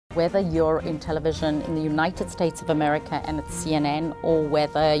Whether you're in television in the United States of America and it's CNN, or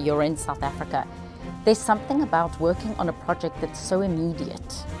whether you're in South Africa, there's something about working on a project that's so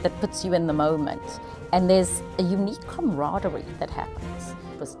immediate, that puts you in the moment. And there's a unique camaraderie that happens.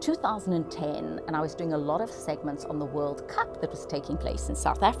 It was 2010 and I was doing a lot of segments on the World Cup that was taking place in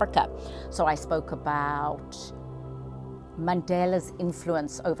South Africa. So I spoke about Mandela's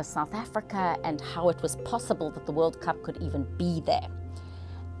influence over South Africa and how it was possible that the World Cup could even be there.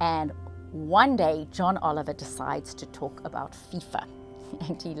 And one day, John Oliver decides to talk about FIFA,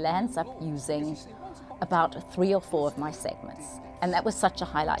 and he lands up using about 3 or 4 of my segments. And that was such a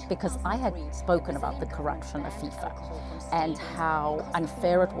highlight because I had spoken about the corruption of FIFA and how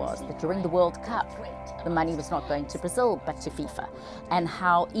unfair it was that during the World Cup, the money was not going to Brazil, but to FIFA, and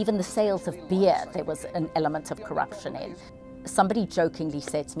how even the sales of beer, there was an element of corruption in. Somebody jokingly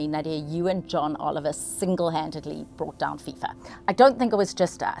said to me, Nadia, you and John Oliver single-handedly brought down FIFA. I don't think it was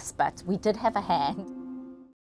just us, but we did have a hand.